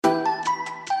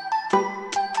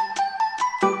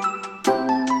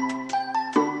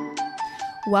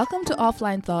Welcome to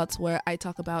Offline Thoughts, where I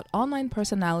talk about online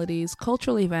personalities,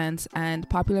 cultural events, and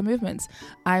popular movements.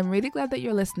 I'm really glad that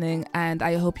you're listening, and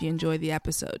I hope you enjoy the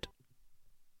episode.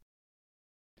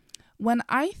 When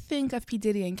I think of P.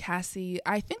 Diddy and Cassie,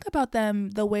 I think about them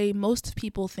the way most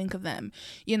people think of them.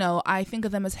 You know, I think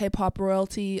of them as hip-hop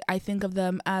royalty. I think of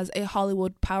them as a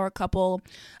Hollywood power couple.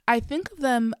 I think of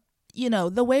them,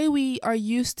 the way we are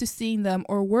used to seeing them,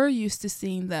 or were used to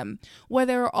seeing them, where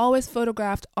they were always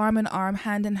photographed arm in arm,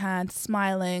 hand in hand,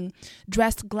 smiling,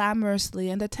 dressed glamorously,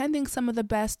 and attending some of the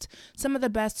best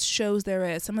shows there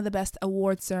is, some of the best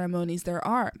award ceremonies there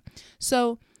are.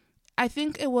 So I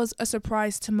think it was a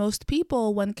surprise to most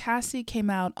people when Cassie came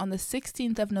out on the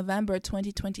 16th of November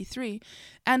 2023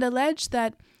 and alleged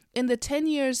that in the 10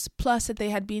 years plus that they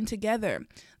had been together,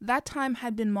 that time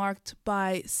had been marked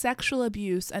by sexual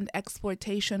abuse and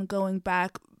exploitation going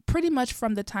back pretty much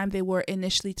from the time they were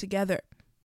initially together.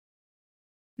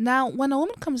 Now, when a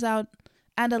woman comes out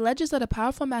and alleges that a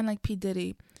powerful man like P.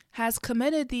 Diddy has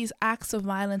committed these acts of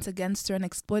violence against her and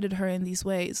exploited her in these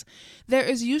ways, there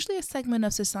is usually a segment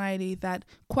of society that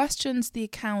questions the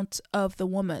account of the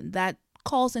woman, that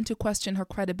calls into question her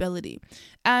credibility.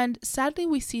 And sadly,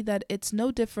 we see that it's no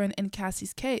different in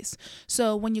Cassie's case.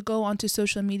 So when you go onto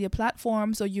social media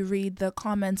platforms or you read the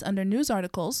comments under news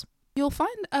articles, you'll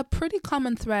find a pretty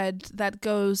common thread that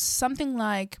goes something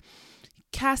like,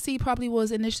 Cassie probably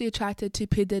was initially attracted to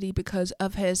P. Diddy because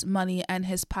of his money and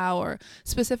his power,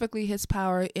 specifically his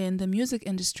power in the music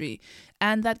industry,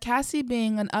 and that Cassie,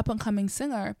 being an up-and-coming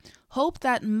singer, hoped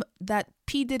that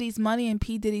P. Diddy's money and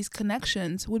P. Diddy's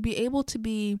connections would be able to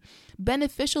be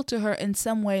beneficial to her in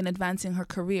some way in advancing her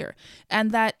career,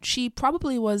 and that she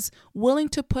probably was willing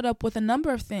to put up with a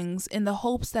number of things in the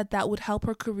hopes that that would help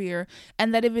her career,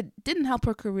 and that if it didn't help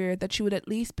her career, that she would at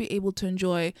least be able to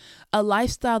enjoy a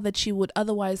lifestyle that she would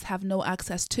otherwise have no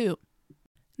access to.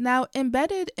 Now,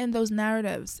 embedded in those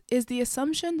narratives is the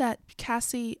assumption that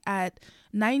Cassie, at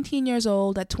 19 years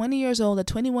old, at 20 years old, at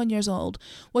 21 years old,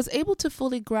 was able to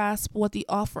fully grasp what the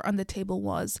offer on the table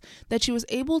was, that she was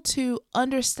able to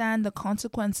understand the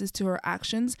consequences to her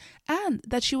actions, and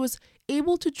that she was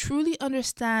able to truly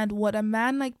understand what a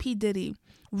man like P. Diddy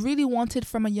really wanted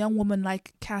from a young woman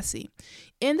like Cassie.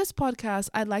 In this podcast,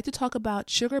 I'd like to talk about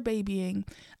sugar babying.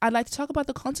 I'd like to talk about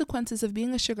the consequences of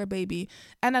being a sugar baby.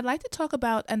 And I'd like to talk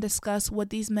about and discuss what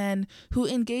these men who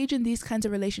engage in these kinds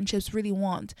of relationships really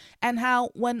want, and how,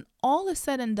 when all is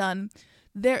said and done,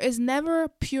 there is never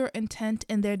pure intent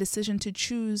in their decision to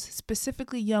choose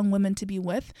specifically young women to be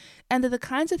with, and that the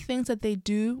kinds of things that they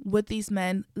do with these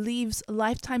men leaves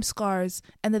lifetime scars,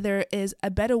 and that there is a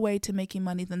better way to making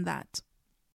money than that.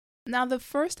 Now, the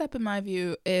first step in my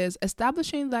view is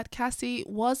establishing that Cassie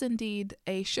was indeed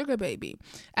a sugar baby.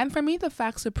 And for me, the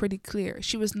facts are pretty clear.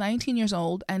 She was 19 years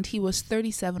old and he was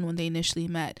 37 when they initially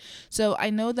met. So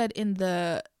I know that in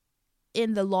the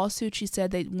lawsuit, she said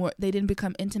they didn't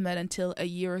become intimate until a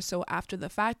year or so after the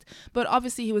fact, but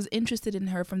obviously he was interested in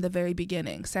her from the very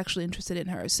beginning, sexually interested in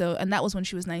her. And that was when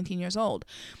she was 19 years old.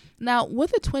 Now,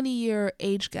 with a 20-year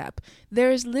age gap,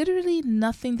 there is literally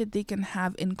nothing that they can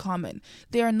have in common.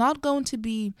 They are not going to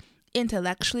be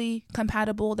intellectually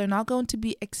compatible, they're not going to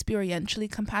be experientially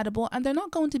compatible, and they're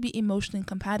not going to be emotionally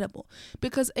compatible,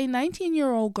 because a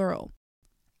 19-year-old girl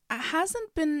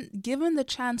hasn't been given the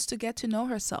chance to get to know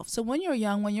herself. So when you're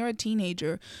young, when you're a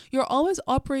teenager, you're always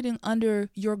operating under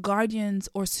your guardians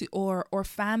or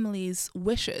family's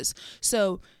wishes.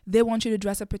 So they want you to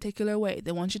dress a particular way.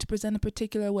 They want you to present a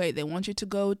particular way. They want you to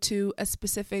go to a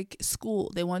specific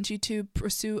school. They want you to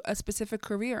pursue a specific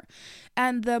career.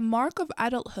 And the mark of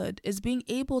adulthood is being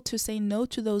able to say no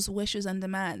to those wishes and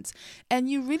demands. And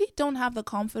you really don't have the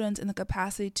confidence and the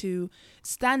capacity to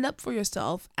stand up for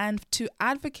yourself and to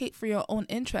advocate for your own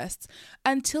interests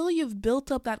until you've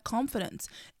built up that confidence.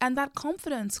 And that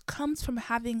confidence comes from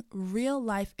having real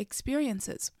life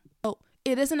experiences. So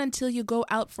it isn't until you go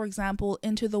out, for example,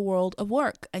 into the world of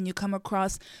work and you come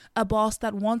across a boss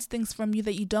that wants things from you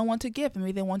that you don't want to give.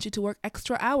 Maybe they want you to work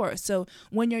extra hours. So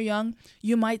when you're young,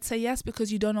 you might say yes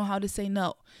because you don't know how to say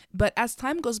no. But as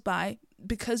time goes by,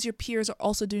 because your peers are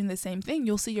also doing the same thing,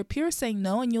 you'll see your peers saying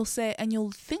no, and you'll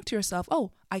think to yourself,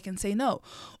 oh, I can say no.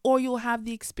 Or you'll have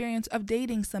the experience of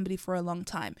dating somebody for a long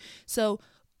time. So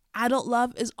adult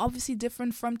love is obviously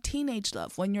different from teenage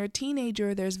love. When you're a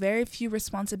teenager, there's very few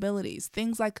responsibilities.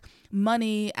 Things like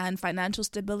money and financial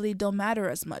stability don't matter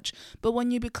as much. But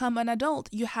when you become an adult,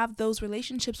 you have those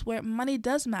relationships where money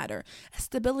does matter,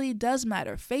 stability does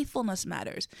matter, faithfulness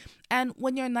matters. And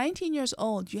when you're 19 years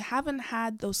old, you haven't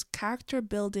had those character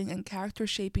building and character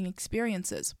shaping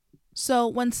experiences. So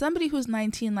when somebody who's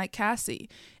 19, like Cassie,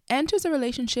 enters a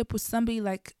relationship with somebody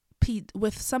like P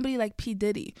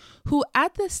Diddy, who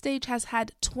at this stage has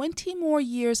had 20 more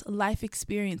years life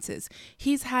experiences.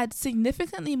 He's had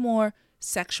significantly more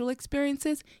sexual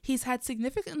experiences. He's had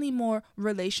significantly more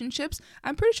relationships.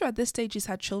 I'm pretty sure at this stage he's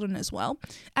had children as well.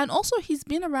 And also he's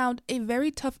been around a very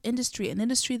tough industry, an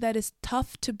industry that is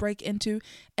tough to break into,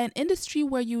 an industry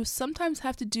where you sometimes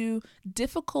have to do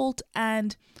difficult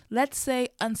and, let's say,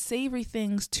 unsavory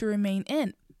things to remain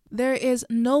in. There is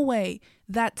no way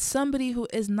that somebody who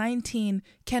is 19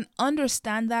 can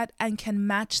understand that and can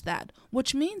match that,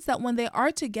 which means that when they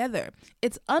are together,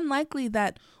 it's unlikely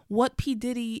that what P.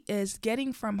 Diddy is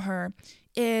getting from her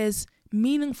is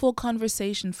meaningful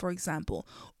conversation, for example,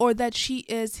 or that she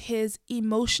is his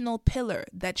emotional pillar,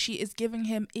 that she is giving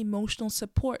him emotional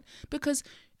support, because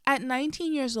at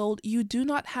 19 years old, you do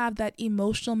not have that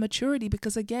emotional maturity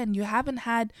because, again, you haven't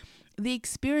had the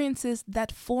experiences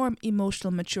that form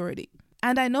emotional maturity.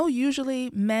 And I know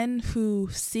usually men who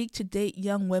seek to date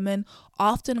young women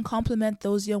often compliment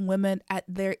those young women at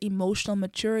their emotional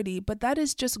maturity, but that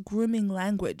is just grooming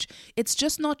language. It's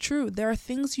just not true. There are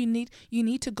things you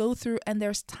need to go through, and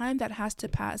there's time that has to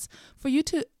pass for you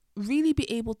to really be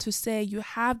able to say you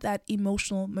have that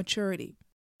emotional maturity,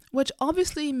 which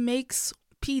obviously makes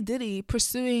P. Diddy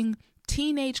pursuing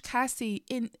teenage Cassie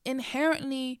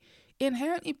inherently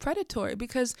predatory,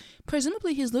 because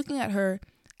presumably he's looking at her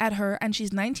and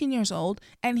she's 19 years old,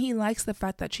 and he likes the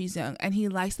fact that she's young, and he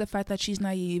likes the fact that she's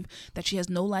naive, that she has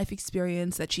no life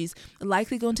experience, that she's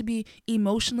likely going to be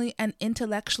emotionally and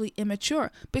intellectually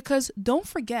immature. Because don't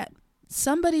forget,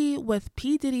 somebody with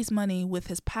P. Diddy's money, with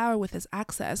his power, with his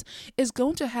access, is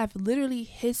going to have literally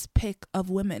his pick of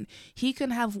women. He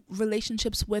can have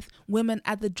relationships with women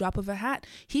at the drop of a hat.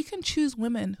 He can choose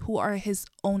women who are his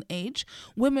own age,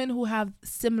 women who have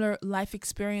similar life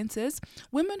experiences,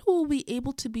 women who will be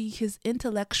able to be his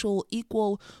intellectual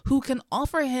equal, who can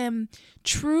offer him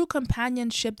true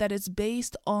companionship that is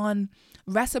based on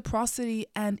reciprocity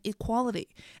and equality.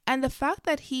 And the fact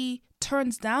that he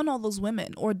turns down all those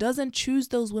women or doesn't choose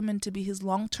those women to be his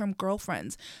long-term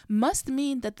girlfriends must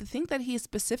mean that the thing that he is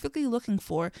specifically looking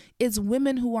for is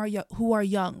women who are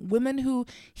young, women who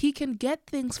he can get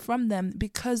things from them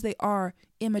because they are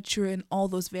immature in all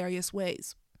those various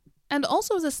ways. And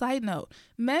also, as a side note,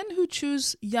 men who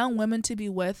choose young women to be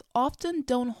with often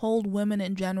don't hold women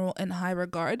in general in high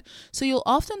regard. So you'll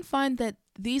often find that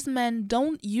these men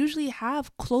don't usually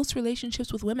have close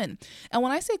relationships with women. And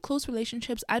when I say close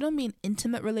relationships, I don't mean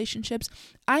intimate relationships.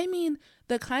 I mean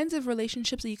the kinds of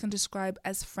relationships that you can describe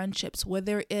as friendships, where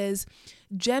there is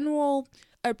general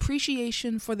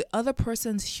appreciation for the other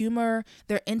person's humor,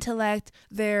 their intellect,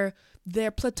 their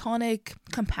platonic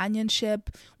companionship,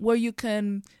 where you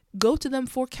can go to them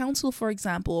for counsel, for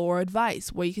example, or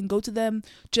advice, where you can go to them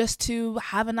just to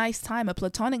have a nice time, a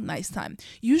platonic nice time.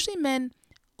 Usually men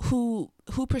who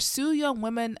pursue young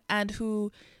women and who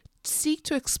seek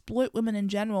to exploit women in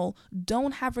general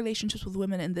don't have relationships with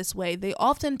women in this way. They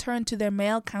often turn to their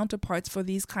male counterparts for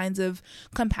these kinds of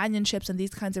companionships and these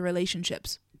kinds of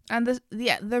relationships. And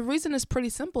the reason is pretty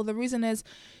simple. The reason is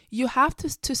you have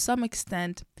to some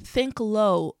extent, think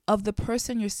low of the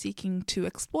person you're seeking to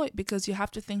exploit, because you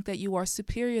have to think that you are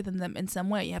superior than them in some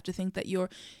way. You have to think that you're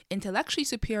intellectually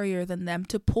superior than them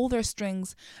to pull their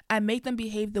strings and make them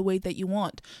behave the way that you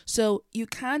want. So you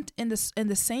can't, in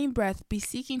the same breath, be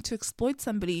seeking to exploit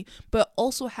somebody, but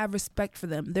also have respect for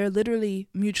them. They're literally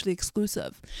mutually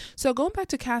exclusive. So going back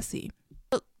to Cassie,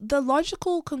 the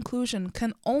logical conclusion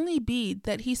can only be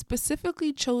that he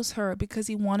specifically chose her because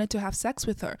he wanted to have sex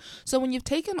with her. So when you've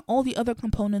taken all the other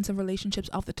components of relationships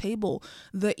off the table,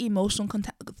 the emotional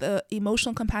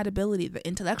compatibility, the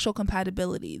intellectual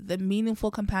compatibility, the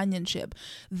meaningful companionship,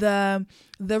 the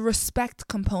respect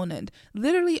component,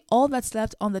 literally all that's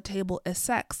left on the table is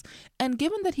sex. And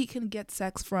given that he can get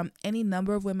sex from any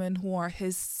number of women who are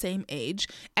his same age,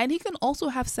 and he can also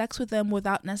have sex with them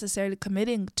without necessarily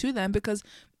committing to them, because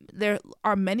there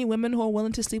are many women who are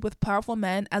willing to sleep with powerful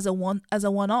men as a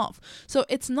one-off. So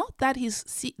it's not that he's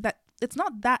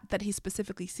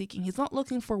specifically seeking. He's not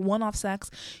looking for one-off sex.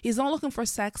 He's not looking for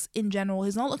sex in general.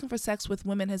 He's not looking for sex with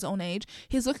women his own age.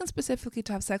 He's looking specifically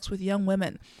to have sex with young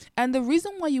women. And the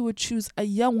reason why you would choose a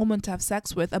young woman to have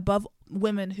sex with above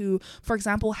women who, for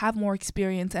example, have more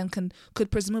experience and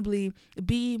could presumably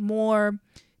be more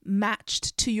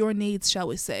matched to your needs, shall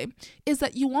we say, is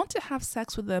that you want to have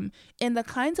sex with them in the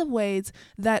kinds of ways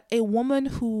that a woman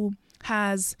who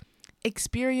has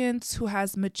experience, who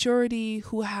has maturity,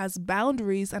 who has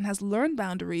boundaries and has learned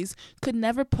boundaries could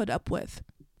never put up with.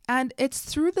 And it's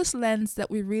through this lens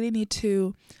that we really need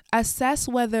to assess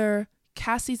whether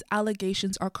Cassie's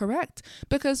allegations are correct.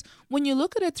 Because when you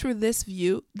look at it through this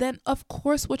view, then of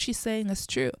course what she's saying is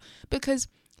true. Because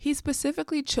he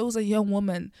specifically chose a young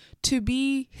woman to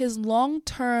be his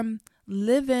long-term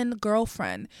live-in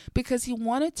girlfriend because he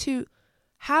wanted to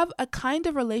have a kind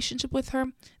of relationship with her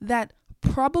that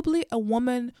probably a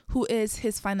woman who is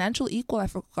his financial equal, I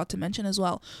forgot to mention as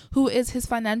well, who is his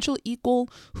financial equal,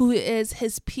 who is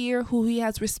his peer, who he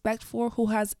has respect for, who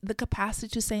has the capacity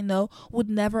to say no, would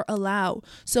never allow.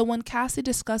 So when Cassie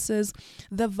discusses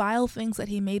the vile things that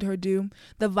he made her do,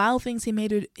 the vile things he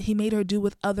made her do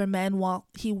with other men while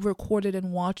he recorded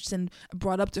and watched and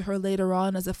brought up to her later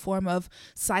on as a form of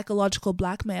psychological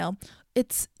blackmail,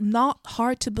 it's not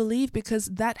hard to believe because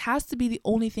that has to be the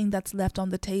only thing that's left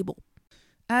on the table.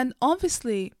 And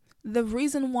obviously, the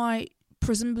reason why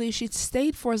presumably she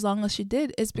stayed for as long as she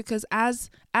did is because as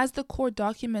the court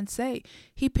documents say,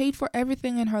 he paid for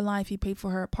everything in her life. He paid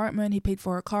for her apartment, he paid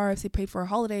for her cars, he paid for her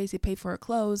holidays, he paid for her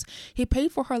clothes, he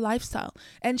paid for her lifestyle.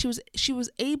 And she was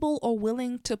able or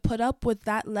willing to put up with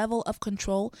that level of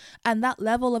control and that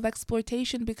level of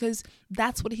exploitation because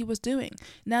that's what he was doing.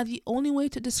 Now, the only way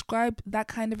to describe that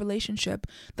kind of relationship,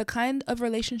 the kind of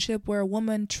relationship where a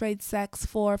woman trades sex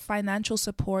for financial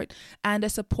support and a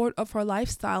support of her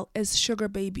lifestyle, is sugar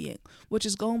babying, which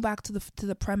is going back to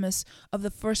the premise of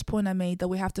the first point I made, that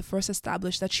we have to first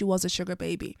establish that she was a sugar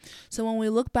baby. So when we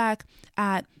look back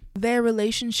at their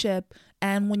relationship,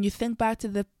 and when you think back to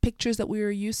the pictures that we were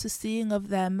used to seeing of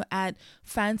them at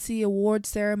fancy award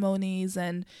ceremonies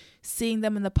and seeing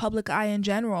them in the public eye in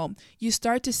general, you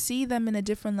start to see them in a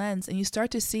different lens, and you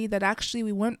start to see that actually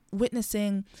we weren't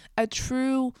witnessing a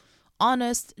true,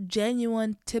 honest,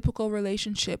 genuine, typical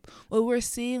relationship. What we're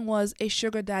seeing was a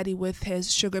sugar daddy with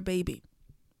his sugar baby.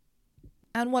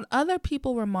 And what other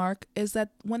people remark is that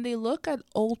when they look at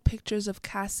old pictures of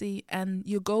Cassie and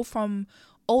you go from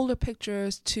older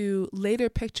pictures to later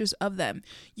pictures of them,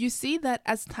 you see that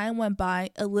as time went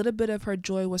by, a little bit of her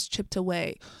joy was chipped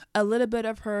away. A little bit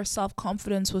of her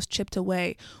self-confidence was chipped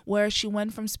away, where she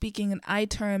went from speaking in I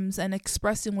terms and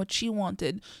expressing what she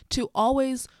wanted to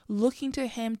always looking to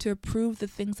him to approve the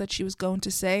things that she was going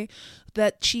to say,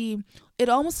 it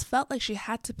almost felt like she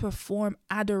had to perform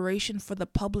adoration for the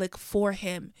public for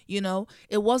him,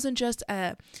 It wasn't just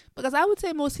because I would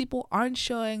say most people aren't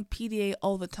showing PDA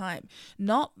all the time.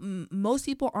 Most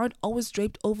people aren't always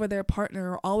draped over their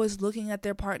partner or always looking at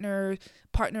their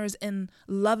partners in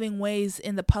loving ways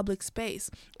in the public space.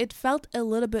 It felt a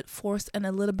little bit forced and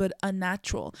a little bit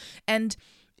unnatural. And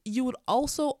you would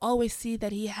also always see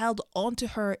that he held on to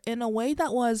her in a way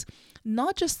that was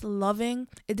not just loving.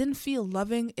 It didn't feel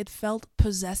loving. It felt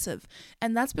possessive.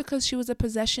 And that's because she was a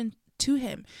possession to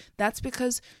him. That's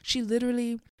because she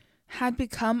literally had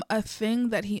become a thing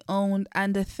that he owned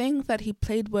and a thing that he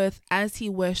played with as he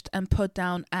wished and put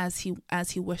down as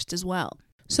he wished as well.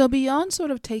 So beyond sort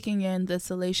of taking in the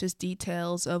salacious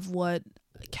details of what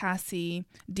Cassie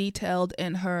detailed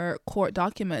in her court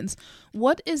documents,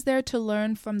 what is there to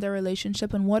learn from their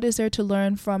relationship, and what is there to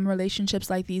learn from relationships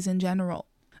like these in general?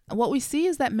 What we see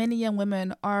is that many young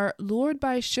women are lured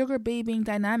by sugar babying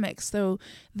dynamics. So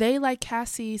they, like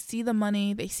Cassie, see the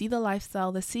money, they see the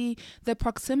lifestyle, they see the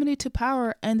proximity to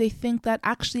power, and they think that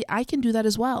actually I can do that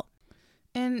as well.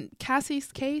 In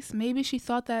Cassie's case, maybe she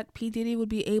thought that P. Diddy would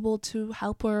be able to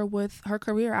help her with her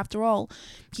career. After all,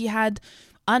 he had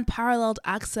unparalleled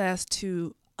access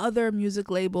to other music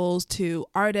labels, to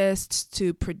artists,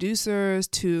 to producers,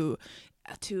 to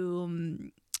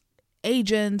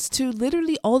agents, to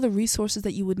literally all the resources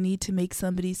that you would need to make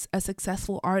somebody a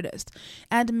successful artist.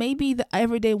 And maybe the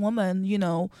everyday woman,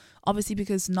 obviously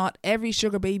because not every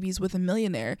sugar baby is with a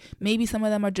millionaire, maybe some of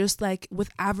them are just like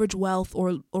with average wealth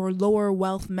or lower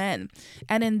wealth men.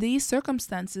 And in these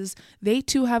circumstances, they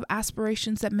too have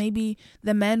aspirations that maybe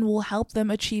the men will help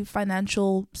them achieve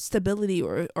financial stability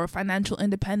or financial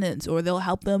independence, or they'll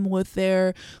help them with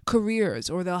their careers,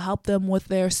 or they'll help them with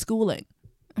their schooling.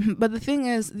 But the thing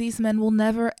is, these men will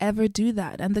never ever do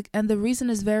that, and the reason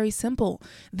is very simple.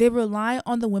 They rely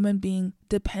on the women being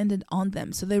dependent on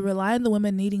them. So they rely on the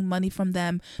women needing money from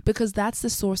them because that's the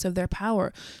source of their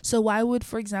power. So why would,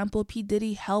 for example, P.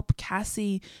 Diddy help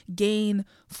Cassie gain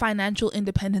financial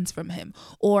independence from him,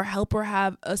 or help her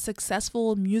have a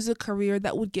successful music career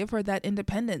that would give her that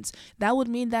independence? That would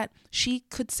mean that she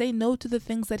could say no to the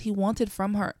things that he wanted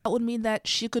from her. That would mean that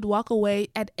she could walk away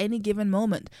at any given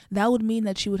moment. That would mean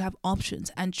that she would have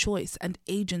options and choice and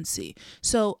agency.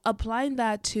 So applying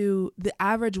that to the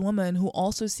average woman who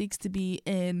also seeks to be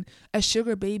in a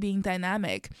sugar babying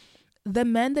dynamic, the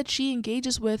men that she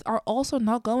engages with are also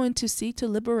not going to seek to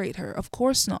liberate her. Of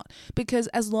course not. Because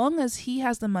as long as he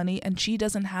has the money and she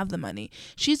doesn't have the money,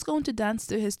 she's going to dance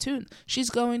to his tune.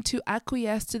 She's going to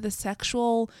acquiesce to the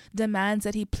sexual demands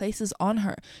that he places on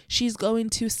her. She's going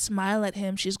to smile at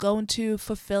him. She's going to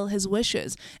fulfill his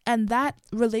wishes. And that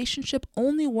relationship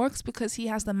only works because he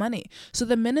has the money. So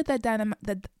the minute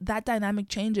that dynamic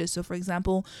changes, so for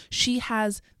example, she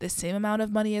has the same amount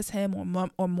of money as him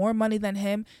or more money than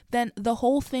him, then the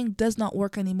whole thing does not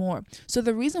work anymore. So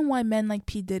the reason why men like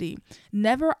P. Diddy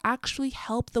never actually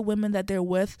help the women that they're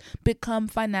with become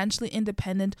financially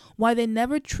independent, why they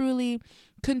never truly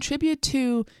contribute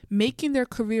to making their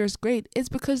careers great, is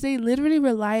because they literally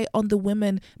rely on the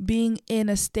women being in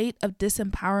a state of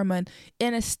disempowerment,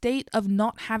 in a state of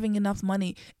not having enough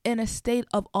money, in a state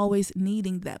of always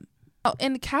needing them.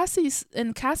 In Cassie's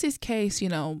case,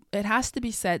 it has to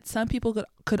be said, some people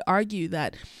could argue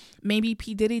that maybe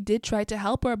P. Diddy did try to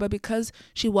help her, but because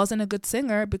she wasn't a good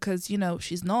singer, because,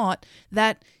 she's not,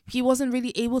 that he wasn't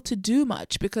really able to do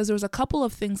much, because there was a couple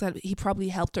of things that he probably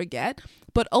helped her get.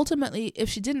 But ultimately, if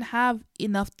she didn't have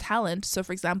enough talent, so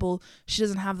for example, she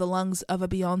doesn't have the lungs of a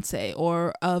Beyonce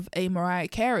or of a Mariah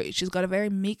Carey, she's got a very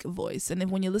meek voice.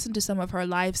 And when you listen to some of her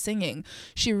live singing,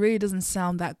 she really doesn't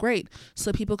sound that great.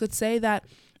 So people could say that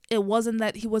it wasn't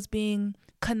that he was being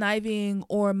conniving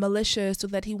or malicious or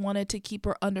that he wanted to keep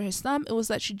her under his thumb. It was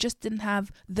that she just didn't have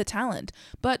the talent.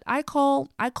 But I call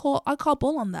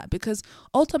bull on that, because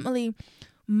ultimately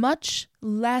much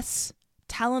less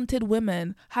talented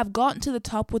women have gotten to the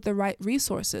top with the right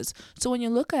resources. So when you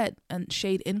look at, and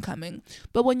shade incoming,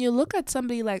 but when you look at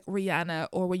somebody like Rihanna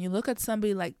or when you look at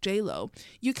somebody like J-Lo,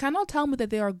 you cannot tell me that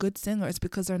they are good singers,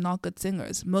 because they're not good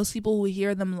singers. Most people who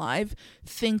hear them live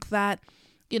think that,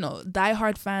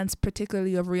 diehard fans,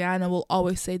 particularly of Rihanna, will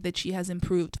always say that she has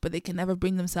improved, but they can never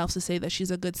bring themselves to say that she's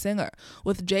a good singer.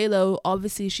 With J-Lo,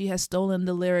 obviously she has stolen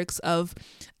the lyrics of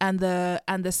and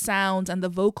the sounds and the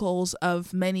vocals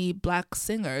of many black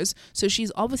singers, so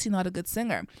she's obviously not a good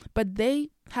singer. But they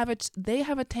have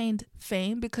attained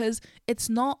fame because it's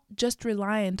not just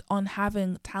reliant on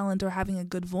having talent or having a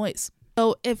good voice.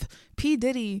 So if P.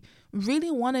 Diddy really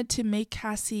wanted to make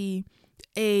Cassie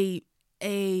a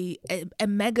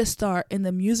megastar in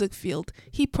the music field,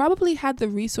 he probably had the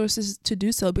resources to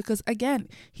do so, because again,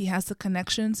 he has the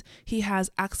connections, he has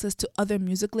access to other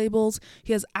music labels,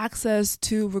 he has access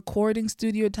to recording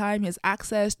studio time, he has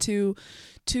access to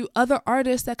other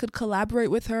artists that could collaborate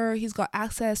with her, he's got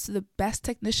access to the best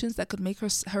technicians that could make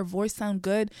her voice sound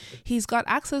good, he's got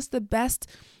access to the best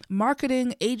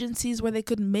marketing agencies where they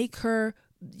could make her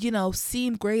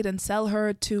seem great and sell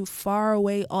her to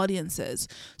faraway audiences.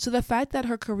 So the fact that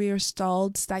her career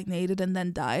stalled, stagnated, and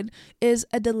then died is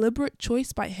a deliberate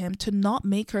choice by him to not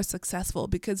make her successful,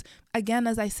 because again,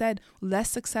 as I said, less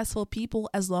successful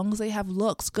people, as long as they have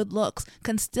good looks,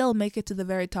 can still make it to the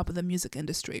very top of the music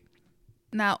industry.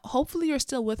 Now, hopefully you're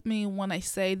still with me when I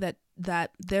say that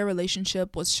their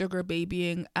relationship was sugar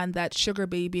babying, and that sugar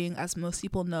babying, as most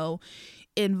people know,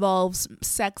 involves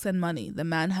sex and money. The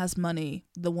man has money,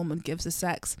 the woman gives the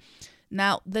sex.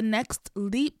 Now, the next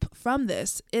leap from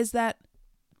this is that,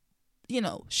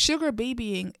 sugar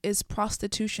babying is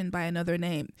prostitution by another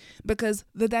name, because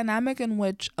the dynamic in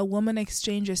which a woman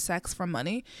exchanges sex for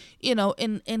money, in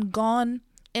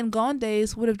gone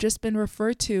days would have just been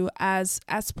referred to as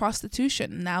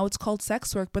prostitution. Now it's called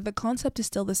sex work, but the concept is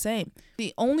still the same.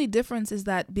 The only difference is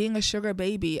that being a sugar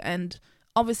baby, and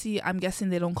obviously I'm guessing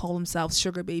they don't call themselves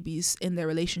sugar babies in their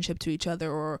relationship to each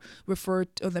other, or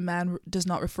the man does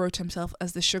not refer to himself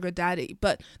as the sugar daddy,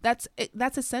 but that's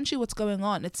essentially what's going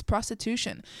on. It's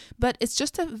prostitution, but it's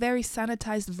just a very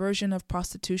sanitized version of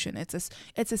prostitution. It's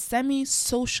a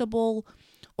semi-sociable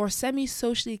or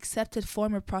semi-socially accepted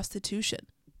form of prostitution.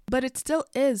 But it still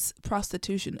is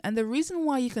prostitution. And the reason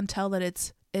why you can tell that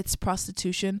it's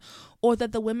prostitution, or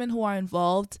that the women who are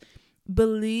involved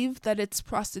believe that it's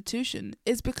prostitution,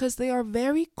 is because they are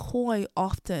very coy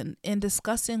often in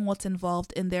discussing what's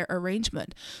involved in their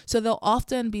arrangement. So they'll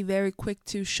often be very quick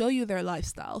to show you their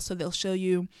lifestyle. So they'll show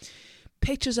you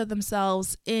pictures of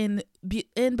themselves in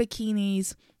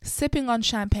bikinis, sipping on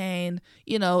champagne,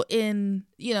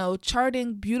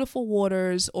 charting beautiful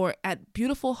waters or at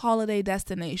beautiful holiday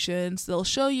destinations. They'll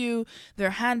show you their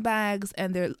handbags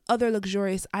and their other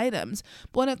luxurious items.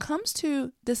 But when it comes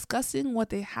to discussing what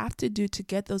they have to do to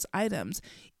get those items,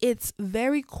 it's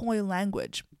very coy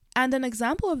language. And an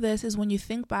example of this is when you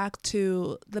think back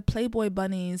to the Playboy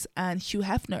Bunnies and Hugh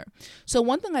Hefner. So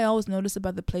one thing I always noticed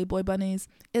about the Playboy Bunnies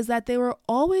is that they were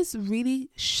always really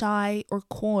shy or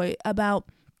coy about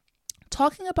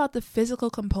talking about the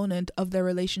physical component of their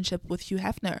relationship with Hugh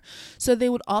Hefner. So they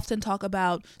would often talk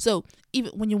about, so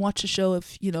even when you watch a show,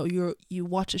 if you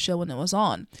watch a show when it was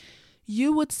on,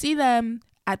 you would see them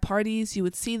at parties, you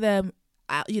would see them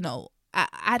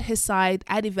at his side,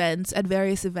 at events, at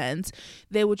various events.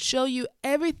 They would show you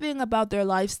everything about their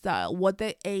lifestyle, what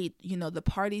they ate, the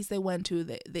parties they went to,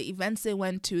 the events they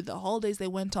went to, the holidays they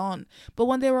went on. But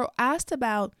when they were asked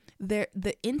about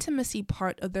the intimacy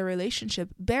part of their relationship,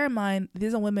 bear in mind,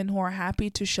 these are women who are happy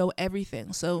to show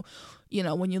everything. So,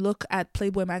 when you look at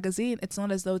Playboy magazine, it's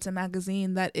not as though it's a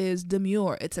magazine that is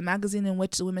demure. It's a magazine in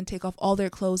which the women take off all their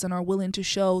clothes and are willing to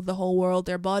show the whole world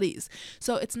their bodies.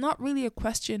 So it's not really a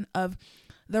question of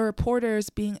the reporters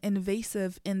being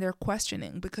invasive in their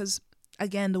questioning, because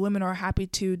again, the women are happy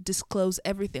to disclose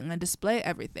everything and display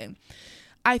everything.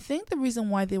 I think the reason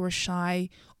why they were shy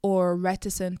or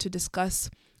reticent to discuss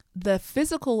the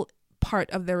physical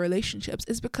part of their relationships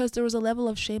is because there was a level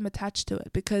of shame attached to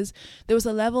it, because there was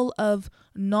a level of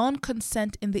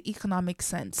non-consent in the economic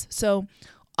sense. So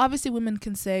obviously women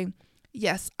can say,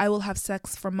 yes, I will have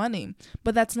sex for money,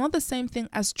 but that's not the same thing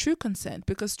as true consent,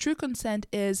 because true consent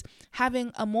is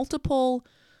having a multiple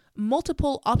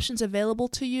options available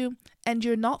to you, and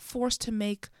you're not forced to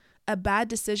make a bad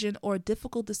decision or a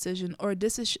difficult decision or a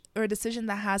decision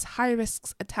that has high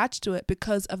risks attached to it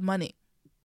because of money.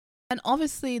 And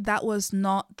obviously that was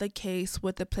not the case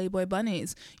with the Playboy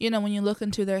bunnies. When you look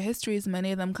into their histories,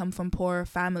 many of them come from poor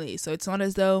families. So it's not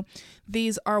as though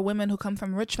these are women who come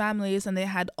from rich families and they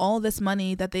had all this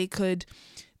money that they could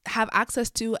have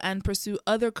access to and pursue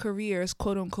other careers,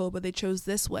 quote unquote, but they chose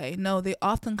this way. No, they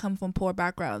often come from poor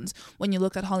backgrounds. When you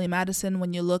look at Holly Madison,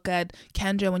 when you look at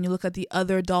Kendra, when you look at the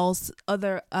other dolls,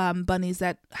 other bunnies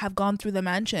that have gone through the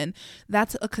mansion,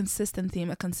 that's a consistent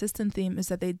theme. A consistent theme is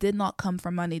that they did not come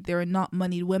from money. They're not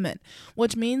moneyed women,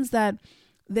 which means that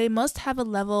they must have a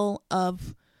level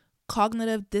of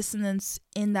cognitive dissonance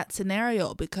in that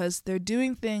scenario, because they're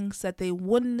doing things that they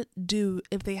wouldn't do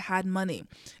if they had money,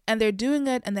 and they're doing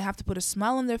it and they have to put a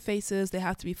smile on their faces. They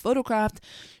have to be photographed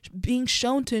being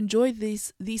shown to enjoy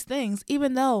these things,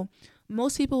 even though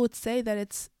most people would say that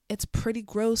it's pretty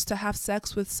gross to have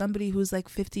sex with somebody who's like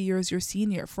 50 years your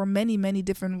senior for many, many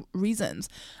different reasons.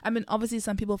 I mean, obviously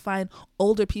some people find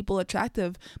older people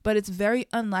attractive, but it's very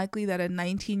unlikely that a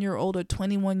 19-year-old or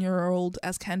 21-year-old,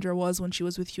 as Kendra was when she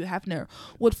was with Hugh Hefner,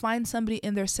 would find somebody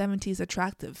in their 70s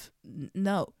attractive.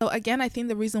 No. So again, I think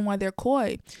the reason why they're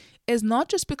coy is not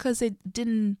just because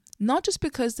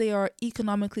they are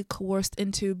economically coerced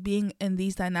into being in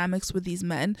these dynamics with these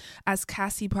men, as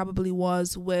Cassie probably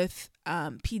was with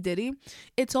P. Diddy.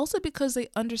 It's also because they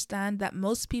understand that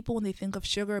most people, when they think of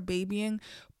sugar babying,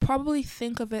 probably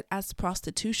think of it as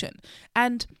prostitution.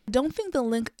 And I don't think the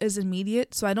link is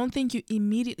immediate, so I don't think you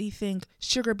immediately think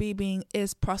sugar babying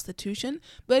is prostitution.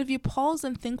 But if you pause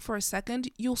and think for a second,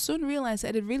 you'll soon realize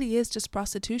that it really is just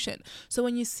prostitution. So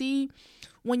when you see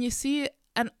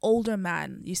an older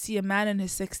man, you see a man in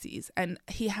his 60s, and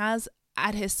he has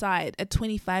at his side a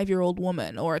 25-year-old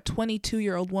woman or a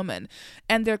 22-year-old woman,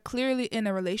 and they're clearly in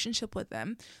a relationship with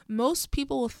them, most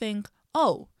people will think,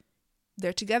 oh,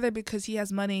 they're together because he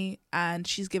has money and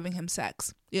she's giving him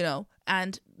sex,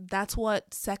 and that's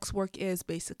what sex work is.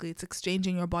 Basically, it's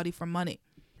exchanging your body for money.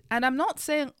 And I'm not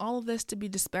saying all of this to be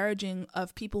disparaging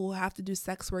of people who have to do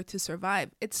sex work to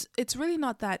survive. It's really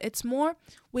not that. It's more,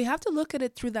 we have to look at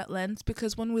it through that lens,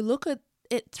 because when we look at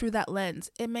it through that lens,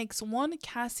 it makes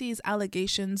Cassie's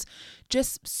allegations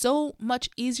just so much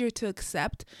easier to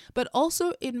accept, but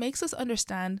also it makes us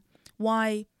understand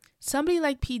why somebody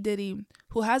like P. Diddy,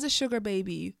 who has a sugar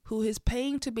baby, who is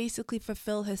paying to basically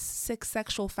fulfill his sick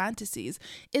sexual fantasies,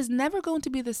 is never going to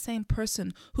be the same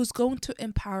person who's going to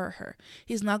empower her.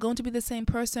 He's not going to be the same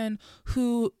person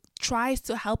who tries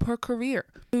to help her career,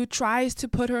 who tries to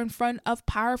put her in front of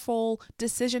powerful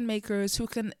decision makers who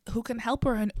can help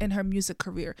her in her music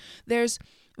career. There's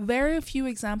very few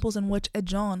examples in which a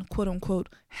John, quote unquote,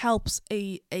 helps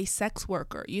a sex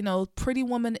worker. Pretty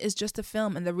Woman is just a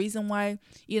film, and the reason why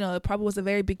it probably was a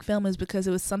very big film is because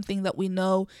it was something that we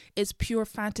know is pure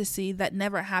fantasy that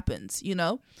never happens.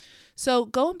 So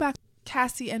going back to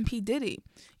Cassie and P. Diddy,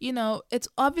 it's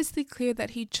obviously clear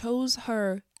that he chose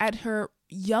her at her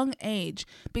young age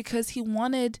because he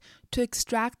wanted to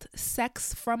extract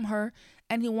sex from her,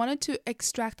 and he wanted to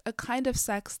extract a kind of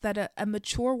sex that a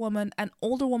mature woman, an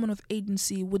older woman with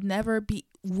agency, would never be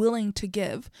willing to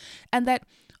give. And that,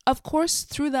 of course,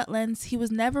 through that lens, he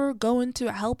was never going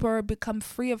to help her become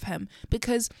free of him,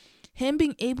 because him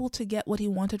being able to get what he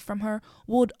wanted from her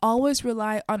would always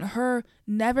rely on her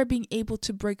never being able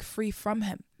to break free from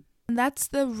him. And that's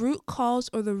the root cause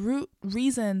or the root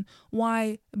reason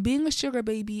why being a sugar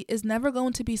baby is never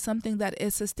going to be something that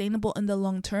is sustainable in the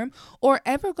long term, or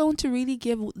ever going to really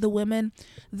give the women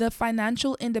the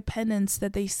financial independence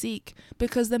that they seek,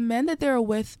 because the men that they're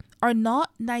with are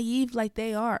not naive like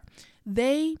they are.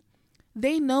 They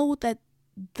know that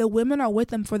the women are with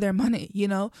them for their money, you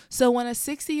know? So when a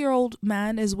 60-year-old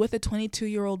man is with a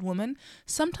 22-year-old woman,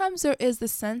 sometimes there is the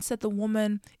sense that the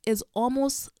woman is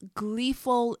almost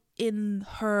gleeful in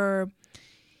her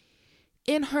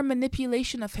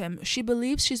manipulation of him. She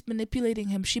believes she's manipulating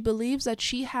him. She believes that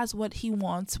she has what he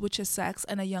wants, which is sex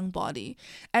and a young body.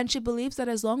 And she believes that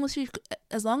as long as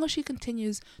she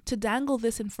continues to dangle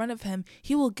this in front of him,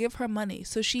 he will give her money.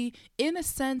 So she, in a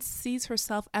sense, sees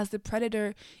herself as the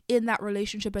predator in that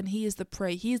relationship, and he is the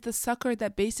prey. He is the sucker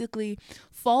that basically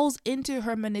falls into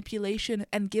her manipulation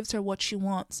and gives her what she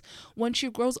wants. When she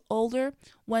grows older,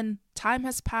 when time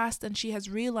has passed and she has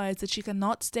realized that she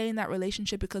cannot stay in that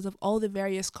relationship because of all the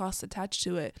various costs attached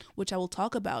to it, which I will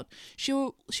talk about, she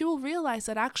will realize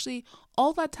that actually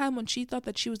all that time when she thought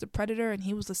that she was the predator and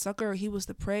he was the sucker or he was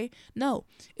the prey, no,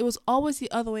 it was always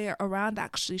the other way around.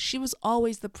 Actually, she was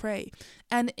always the prey.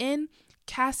 And in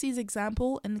Cassie's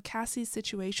example, in Cassie's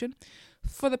situation,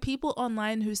 for the people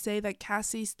online who say that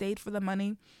Cassie stayed for the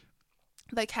money,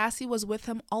 that Cassie was with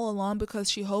him all along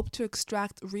because she hoped to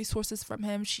extract resources from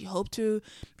him, she hoped to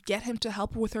get him to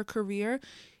help her with her career,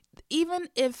 even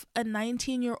if a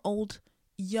 19-year-old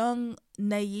young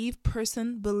naive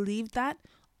person believed that,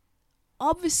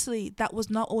 obviously that was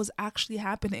not what was actually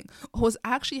happening. What was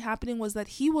actually happening was that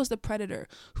he was the predator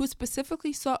who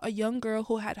specifically saw a young girl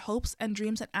who had hopes and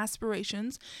dreams and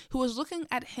aspirations, who was looking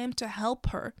at him to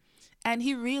help her. And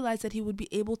he realized that he would be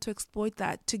able to exploit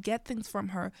that to get things from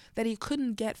her that he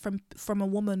couldn't get from a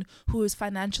woman who is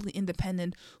financially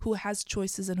independent, who has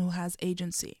choices and who has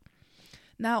agency.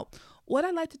 Now, what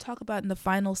I'd like to talk about in the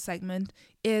final segment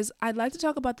is I'd like to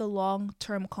talk about the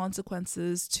long-term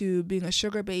consequences to being a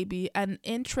sugar baby and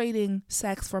in trading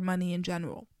sex for money in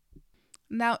general.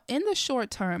 Now, in the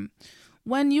short term,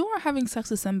 when you are having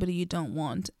sex with somebody you don't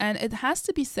want, and it has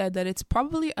to be said that it's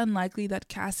probably unlikely that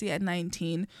Cassie at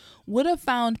 19 would have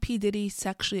found P. Diddy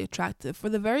sexually attractive, for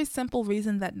the very simple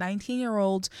reason that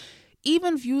 19-year-olds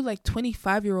even view like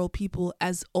 25-year-old people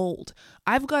as old.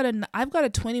 I've got a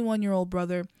 21-year-old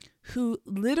brother who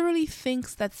literally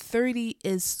thinks that 30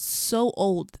 is so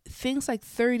old, thinks like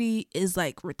 30 is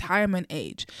like retirement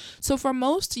age. So for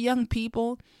most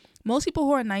people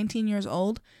who are 19 years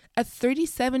old, a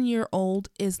 37-year-old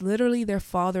is literally their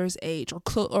father's age or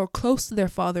close to their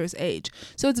father's age.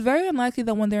 So it's very unlikely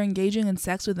that when they're engaging in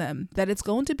sex with them, that it's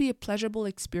going to be a pleasurable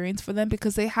experience for them,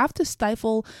 because they have to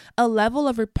stifle a level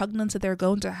of repugnance that they're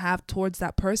going to have towards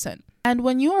that person. And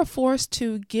when you are forced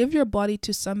to give your body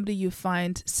to somebody you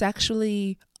find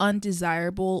sexually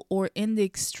undesirable, or in the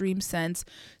extreme sense,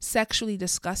 sexually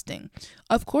disgusting,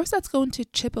 of course that's going to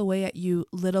chip away at you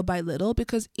little by little,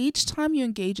 because each time you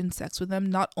engage in sex with them,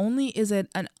 not only is it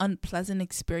an unpleasant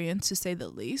experience to say the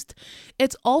least,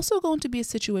 it's also going to be a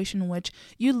situation in which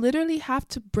you literally have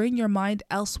to bring your mind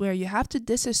elsewhere. You have to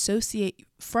disassociate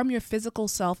from your physical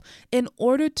self in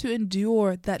order to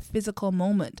endure that physical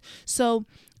moment. So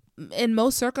in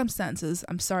most circumstances,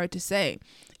 I'm sorry to say,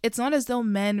 it's not as though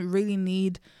men really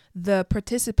need the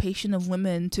participation of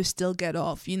women to still get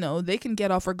off. You know, they can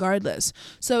get off regardless.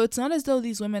 So it's not as though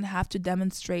these women have to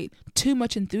demonstrate too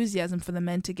much enthusiasm for the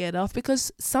men to get off,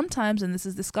 because sometimes, and this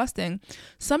is disgusting,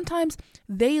 sometimes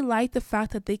they like the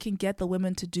fact that they can get the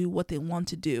women to do what they want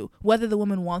to do, whether the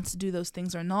woman wants to do those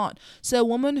things or not. So a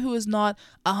woman who is not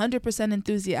 100%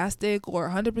 enthusiastic or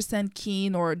 100%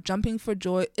 keen or jumping for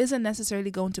joy isn't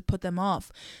necessarily going to put them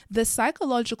off. The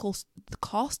psychological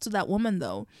cost to that woman,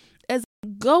 though, is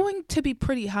going to be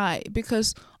pretty high,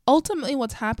 because ultimately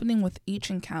what's happening with each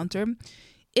encounter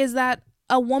is that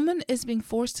a woman is being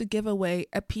forced to give away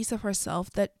a piece of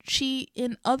herself that she,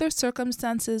 in other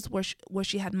circumstances where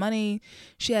she had money,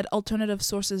 she had alternative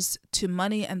sources to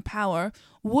money and power,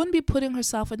 wouldn't be putting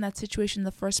herself in that situation in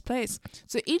the first place.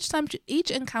 So each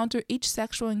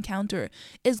sexual encounter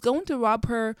is going to rob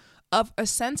her of a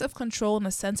sense of control and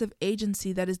a sense of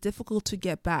agency that is difficult to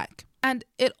get back. And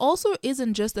it also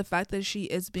isn't just the fact that she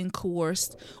is being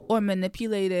coerced or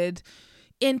manipulated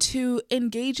into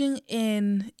engaging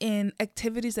in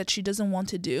activities that she doesn't want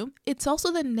to do. It's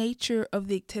also the nature of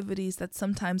the activities that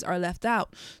sometimes are left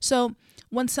out. So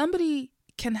when somebody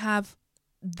can have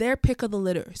their pick of the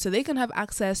litter. So they can have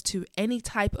access to any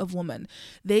type of woman.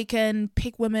 They can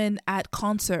pick women at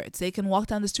concerts. They can walk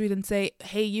down the street and say,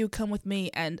 hey, you come with me.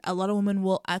 And a lot of women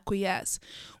will acquiesce.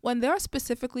 When they're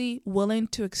specifically willing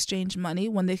to exchange money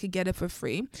when they could get it for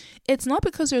free, it's not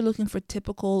because they're looking for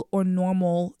typical or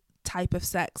normal type of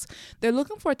sex. They're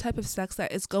looking for a type of sex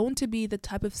that is going to be the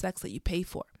type of sex that you pay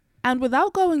for. And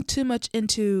without going too much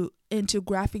into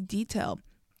graphic detail,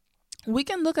 we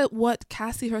can look at what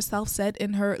Cassie herself said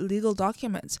in her legal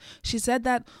documents. She said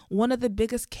that one of the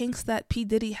biggest kinks that P.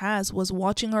 Diddy has was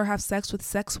watching her have sex with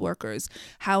sex workers,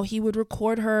 how he would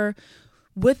record her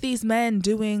with these men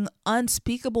doing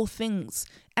unspeakable things.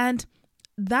 And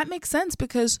that makes sense,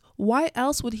 because why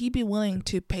else would he be willing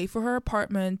to pay for her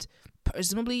apartment,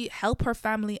 presumably help her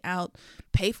family out,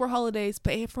 pay for holidays,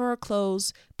 pay for her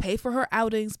clothes, pay for her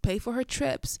outings, pay for her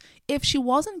trips, if she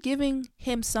wasn't giving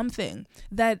him something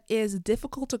that is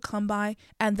difficult to come by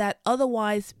and that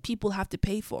otherwise people have to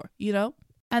pay for, you know?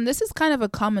 And this is kind of a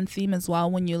common theme as well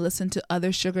when you listen to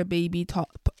other sugar babies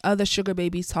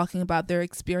talking about their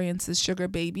experiences sugar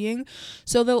babying.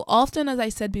 So they'll often, as I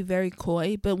said, be very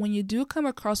coy, but when you do come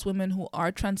across women who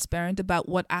are transparent about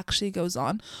what actually goes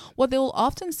on, what they will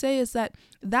often say is that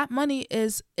money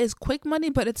is quick money,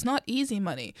 but it's not easy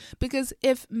money. Because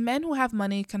if men who have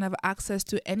money can have access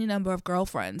to any number of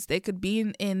girlfriends, they could be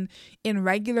in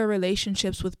regular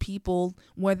relationships with people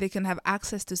where they can have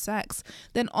access to sex,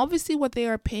 then obviously what they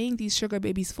are paying these sugar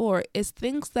babies for is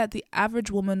things that the average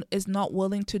woman is not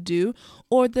willing to do,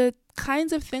 or the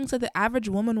kinds of things that the average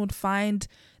woman would find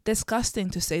disgusting,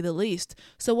 to say the least.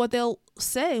 So what they'll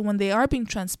say when they are being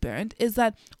transparent is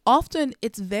that often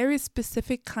it's very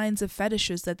specific kinds of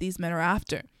fetishes that these men are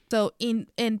after. So in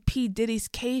P. Diddy's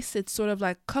case, it's sort of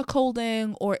like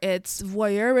cuckolding, or it's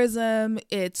voyeurism,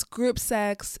 it's group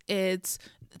sex, it's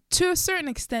to a certain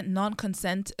extent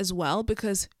non-consent as well,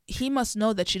 because he must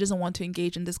know that she doesn't want to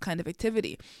engage in this kind of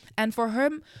activity. And for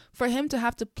him to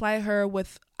have to ply her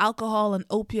with alcohol and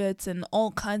opiates and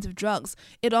all kinds of drugs,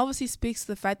 it obviously speaks to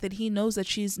the fact that he knows that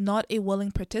she's not a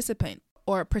willing participant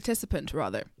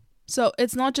rather. So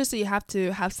it's not just that you have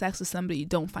to have sex with somebody you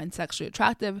don't find sexually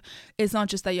attractive. It's not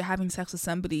just that you're having sex with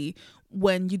somebody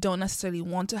when you don't necessarily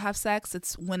want to have sex.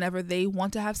 It's whenever they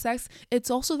want to have sex. It's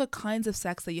also the kinds of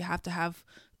sex that you have to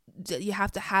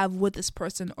have with this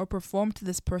person or perform to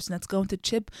this person that's going to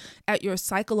chip at your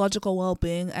psychological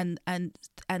well-being and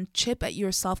chip at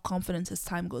your self-confidence as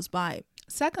time goes by.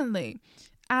 Secondly,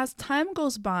 as time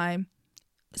goes by,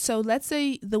 so let's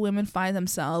say the women find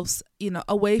themselves,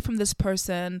 away from this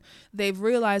person. They've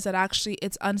realized that actually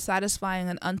it's unsatisfying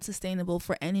and unsustainable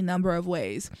for any number of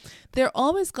ways. They're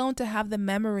always going to have the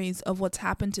memories of what's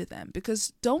happened to them,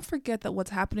 because don't forget that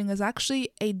what's happening is actually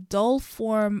a dull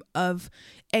form of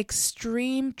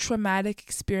extreme traumatic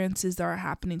experiences that are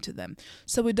happening to them.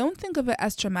 So we don't think of it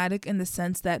as traumatic in the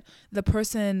sense that the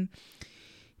person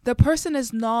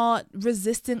is not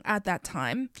resisting at that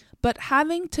time, but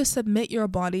having to submit your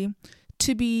body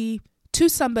to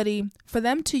somebody, for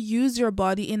them to use your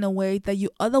body in a way that you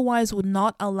otherwise would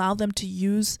not allow them to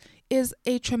use, is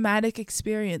a traumatic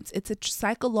experience. It's a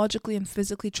psychologically and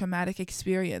physically traumatic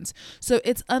experience. So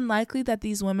it's unlikely that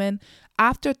these women,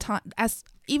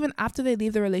 even after they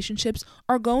leave the relationships,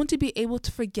 are going to be able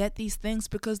to forget these things,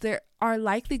 because they are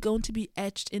likely going to be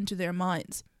etched into their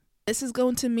minds. This is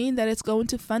going to mean that it's going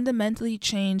to fundamentally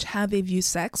change how they view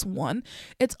sex, one.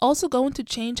 It's also going to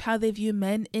change how they view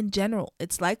men in general.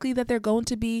 It's likely that they're going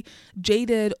to be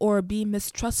jaded or be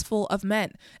mistrustful of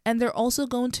men. And they're also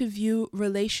going to view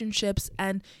relationships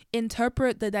and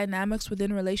interpret the dynamics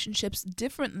within relationships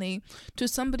differently to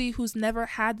somebody who's never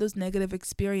had those negative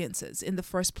experiences in the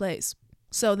first place.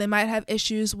 So they might have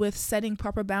issues with setting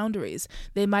proper boundaries.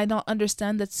 They might not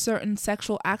understand that certain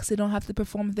sexual acts they don't have to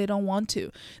perform if they don't want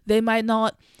to. They might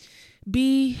not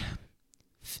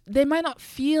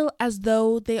feel as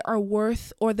though they are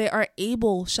worth, or they are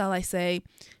able, shall I say,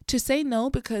 to say no,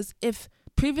 because if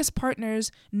previous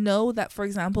partners know that, for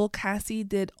example, Cassie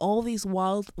did all these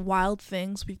wild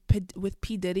things with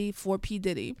P. Diddy for P.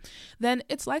 Diddy, then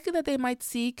it's likely that they might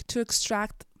seek to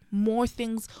extract more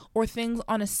things, or things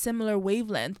on a similar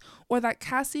wavelength, or that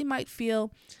Cassie might feel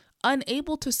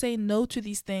unable to say no to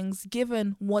these things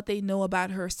given what they know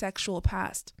about her sexual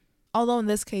past. Although in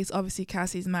this case, obviously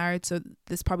Cassie's married, so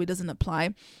this probably doesn't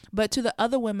apply. But to the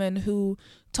other women who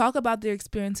talk about their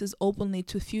experiences openly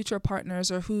to future partners,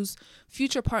 or whose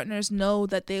future partners know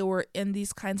that they were in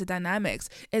these kinds of dynamics,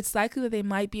 it's likely that they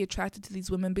might be attracted to these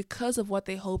women because of what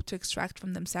they hope to extract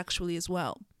from them sexually as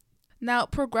well. Now,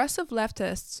 progressive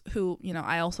leftists, who,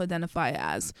 I also identify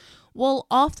as, will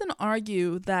often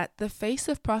argue that the face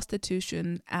of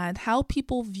prostitution and how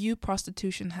people view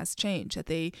prostitution has changed, that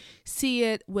they see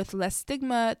it with less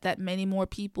stigma, that many more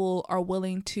people are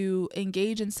willing to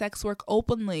engage in sex work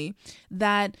openly,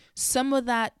 that some of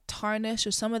that tarnish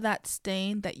or some of that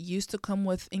stain that used to come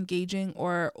with engaging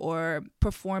or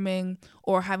performing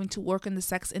or having to work in the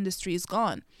sex industry is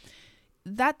gone.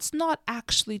 That's not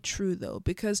actually true, though,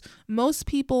 because most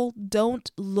people don't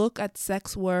look at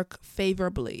sex work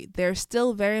favorably. There's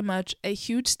still very much a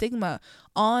huge stigma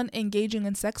on engaging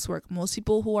in sex work. Most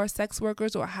people who are sex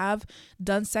workers or have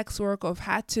done sex work or have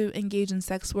had to engage in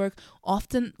sex work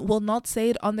often will not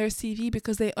say it on their CV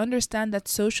because they understand that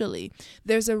socially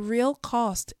there's a real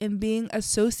cost in being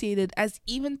associated as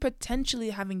even potentially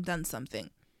having done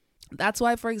something. That's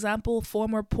why, for example,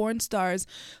 former porn stars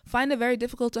find it very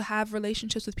difficult to have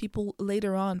relationships with people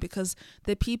later on because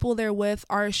the people they're with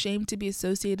are ashamed to be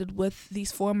associated with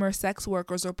these former sex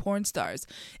workers or porn stars.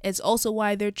 It's also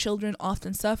why their children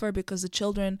often suffer because the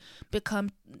children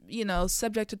become,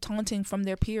 subject to taunting from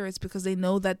their peers because they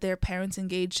know that their parents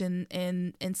engaged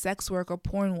in sex work or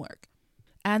porn work.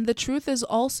 And the truth is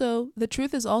also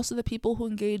the people who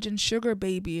engage in sugar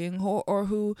babying or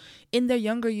who in their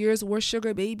younger years were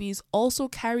sugar babies also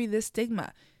carry this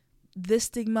stigma. This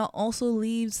stigma also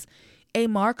leaves a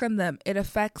mark on them. It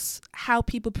affects how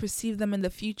people perceive them in the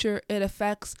future. It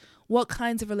affects what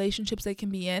kinds of relationships they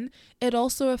can be in. It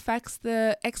also affects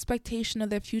the expectation of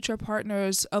their future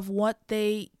partners of what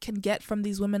they can get from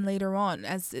these women later on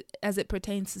as it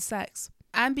pertains to sex.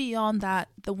 And beyond that,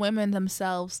 the women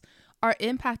themselves are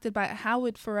impacted by how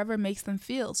it forever makes them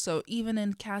feel. So even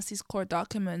in Cassie's court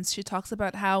documents, she talks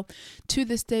about how to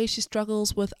this day she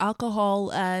struggles with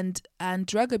alcohol and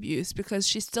drug abuse because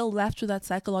she's still left with that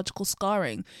psychological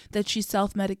scarring that she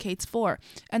self-medicates for.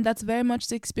 And that's very much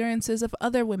the experiences of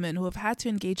other women who have had to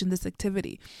engage in this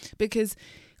activity because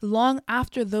long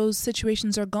after those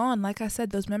situations are gone, like I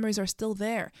said, those memories are still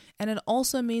there. And it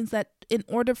also means that in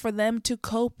order for them to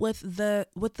cope with the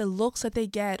looks that they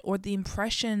get or the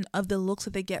impression of the looks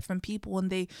that they get from people when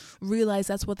they realize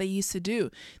that's what they used to do,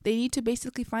 they need to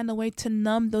basically find a way to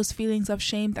numb those feelings of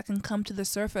shame that can come to the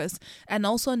surface and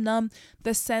also numb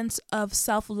the sense of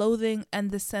self-loathing and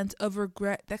the sense of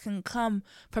regret that can come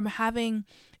from having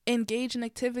engage in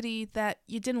activity that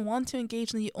you didn't want to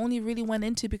engage in, that you only really went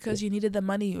into because you needed the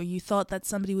money or you thought that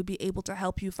somebody would be able to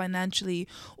help you financially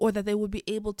or that they would be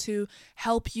able to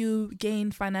help you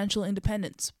gain financial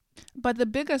independence. But the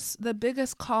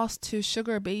biggest cost to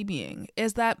sugar babying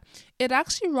is that it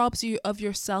actually robs you of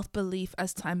your self-belief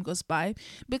as time goes by,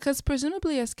 because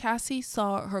presumably as Cassie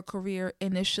saw her career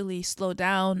initially slow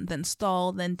down, then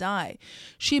stall, then die,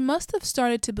 she must have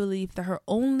started to believe that her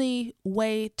only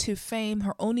way to fame,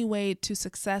 her only way to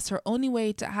success, her only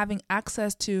way to having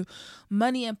access to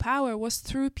money and power was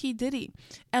through P. Diddy.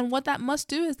 And what that must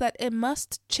do is that it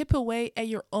must chip away at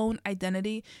your own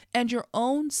identity and your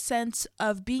own sense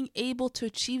of being able to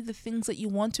achieve the things that you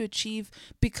want to achieve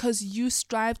because you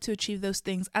strive to achieve those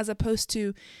things, as opposed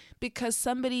to because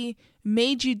somebody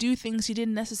made you do things you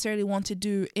didn't necessarily want to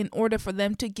do in order for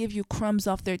them to give you crumbs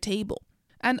off their table.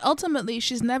 And ultimately,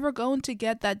 she's never going to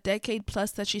get that decade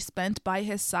plus that she spent by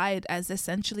his side as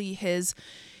essentially his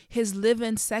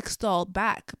live-in sex doll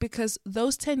back, because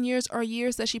those 10 years are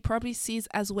years that she probably sees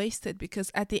as wasted,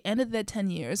 because at the end of the 10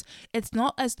 years, it's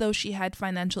not as though she had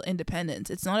financial independence.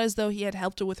 It's not as though he had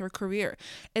helped her with her career.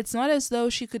 It's not as though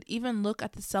she could even look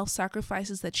at the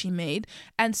self-sacrifices that she made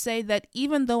and say that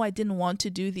even though I didn't want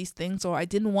to do these things or I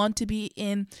didn't want to be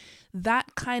in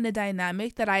that kind of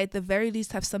dynamic, that I at the very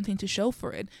least have something to show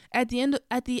for it. At the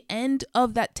end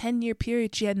of that 10-year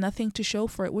period, she had nothing to show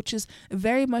for it, which is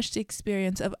very much the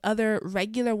experience of other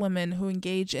regular women who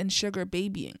engage in sugar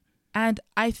babying. And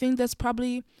I think there's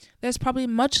probably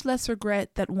much less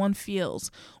regret that one feels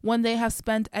when they have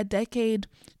spent a decade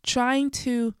trying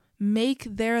to make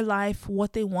their life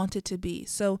what they want it to be.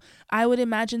 So I would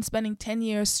imagine spending 10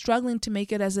 years struggling to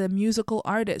make it as a musical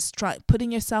artist,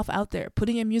 putting yourself out there,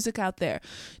 putting your music out there,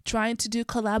 trying to do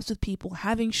collabs with people,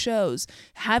 having shows,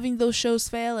 having those shows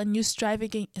fail and you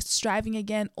striving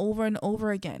again over and over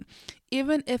again.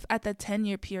 Even if at that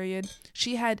 10-year period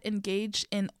she had engaged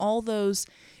in all that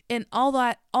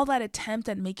attempt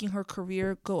at making her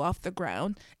career go off the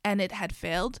ground and it had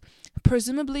failed,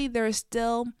 presumably there is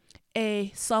still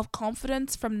a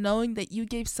self-confidence from knowing that you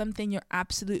gave something your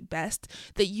absolute best,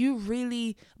 that you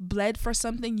really bled for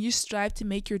something, you strive to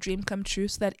make your dream come true,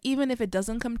 so that even if it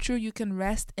doesn't come true, you can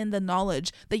rest in the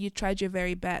knowledge that you tried your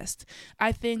very best.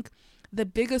 I think the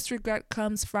biggest regret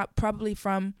comes probably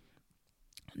from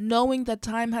knowing that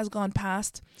time has gone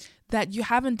past, that you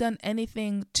haven't done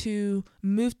anything to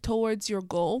move towards your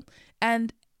goal,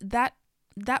 and that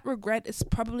regret is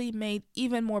probably made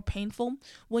even more painful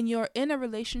when you're in a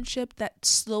relationship that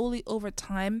slowly over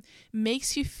time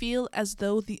makes you feel as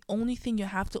though the only thing you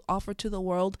have to offer to the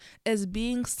world is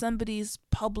being somebody's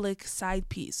public side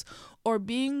piece, or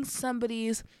being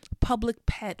somebody's public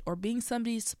pet, or being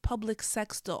somebody's public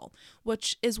sex doll,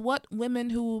 which is what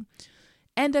women who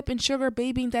end up in sugar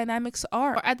babying dynamics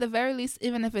are. Or at the very least,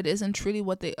 even if it isn't truly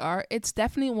what they are, it's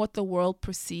definitely what the world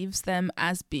perceives them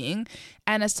as being.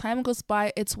 And as time goes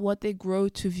by, it's what they grow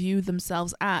to view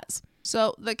themselves as.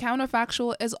 So the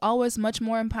counterfactual is always much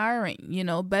more empowering.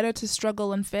 Better to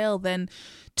struggle and fail than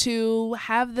to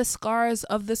have the scars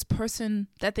of this person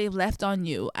that they've left on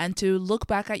you, and to look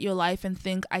back at your life and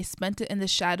think, I spent it in the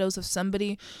shadows of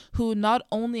somebody who not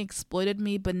only exploited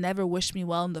me but never wished me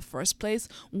well in the first place,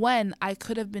 when I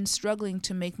could have been struggling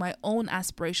to make my own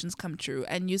aspirations come true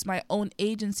and use my own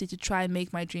agency to try and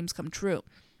make my dreams come true.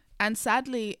 And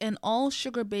sadly, in all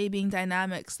sugar babying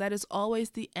dynamics, that is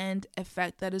always the end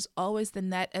effect. That is always the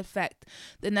net effect.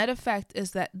 The net effect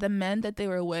is that the men that they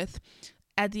were with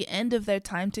at the end of their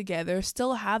time together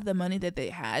still have the money that they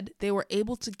had. They were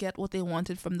able to get what they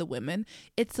wanted from the women.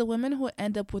 It's the women who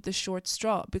end up with the short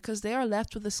straw, because they are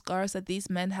left with the scars that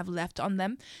these men have left on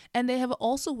them. And they have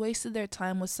also wasted their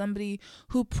time with somebody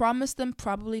who promised them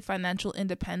probably financial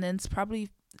independence, probably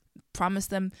promised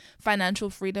them financial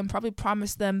freedom, probably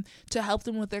promised them to help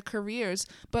them with their careers.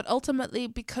 But ultimately,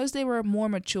 because they were more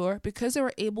mature, because they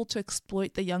were able to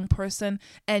exploit the young person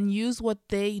and use what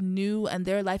they knew and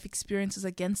their life experiences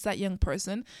against that young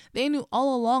person, they knew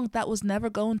all along that was never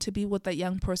going to be what that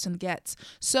young person gets.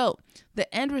 So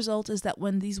the end result is that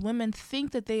when these women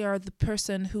think that they are the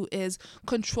person who is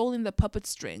controlling the puppet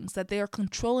strings, that they are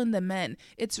controlling the men,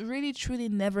 it's really truly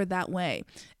never that way.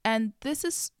 And this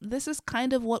is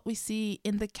kind of what we see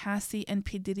in the Cassie and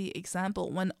P Diddy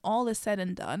example. When all is said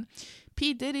and done,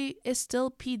 P Diddy is still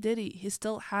P Diddy. He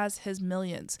still has his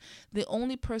millions. The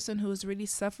only person who has really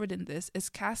suffered in this is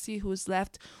Cassie, who is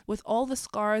left with all the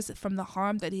scars from the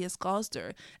harm that he has caused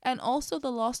her, and also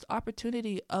the lost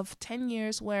opportunity of 10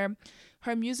 years where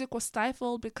her music was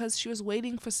stifled because she was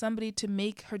waiting for somebody to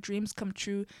make her dreams come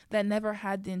true that never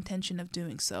had the intention of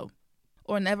doing so,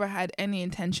 or never had any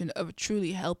intention of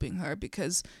truly helping her,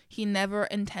 because he never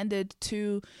intended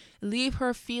to leave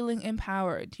her feeling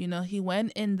empowered. He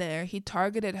went in there, he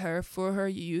targeted her for her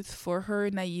youth, for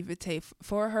her naivete,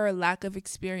 for her lack of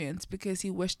experience, because he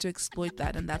wished to exploit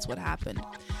that, and that's what happened.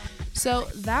 So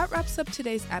that wraps up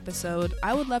today's episode.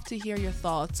 I would love to hear your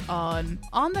thoughts on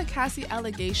the Cassie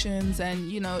allegations,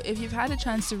 and if you've had a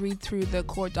chance to read through the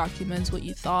court documents, what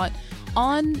you thought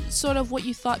on sort of what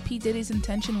you thought P. Diddy's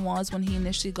intention was when he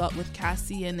initially got with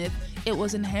Cassie, and if it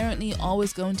was inherently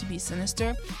always going to be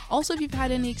sinister. Also, if you've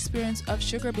had any experience of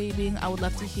sugar babying, I would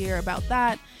love to hear about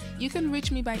that. You can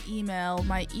reach me by email.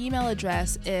 My email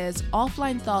address is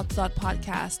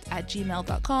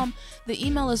offlinethoughts.podcast@gmail.com. The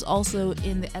email is also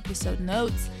in the episode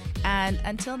notes. And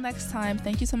until next time,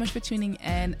 thank you so much for tuning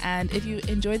in. And if you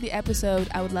enjoyed the episode,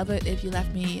 I would love it if you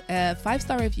left me a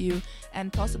 5-star review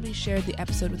and possibly shared the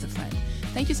episode with a friend.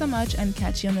 Thank you so much, and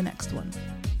catch you on the next one.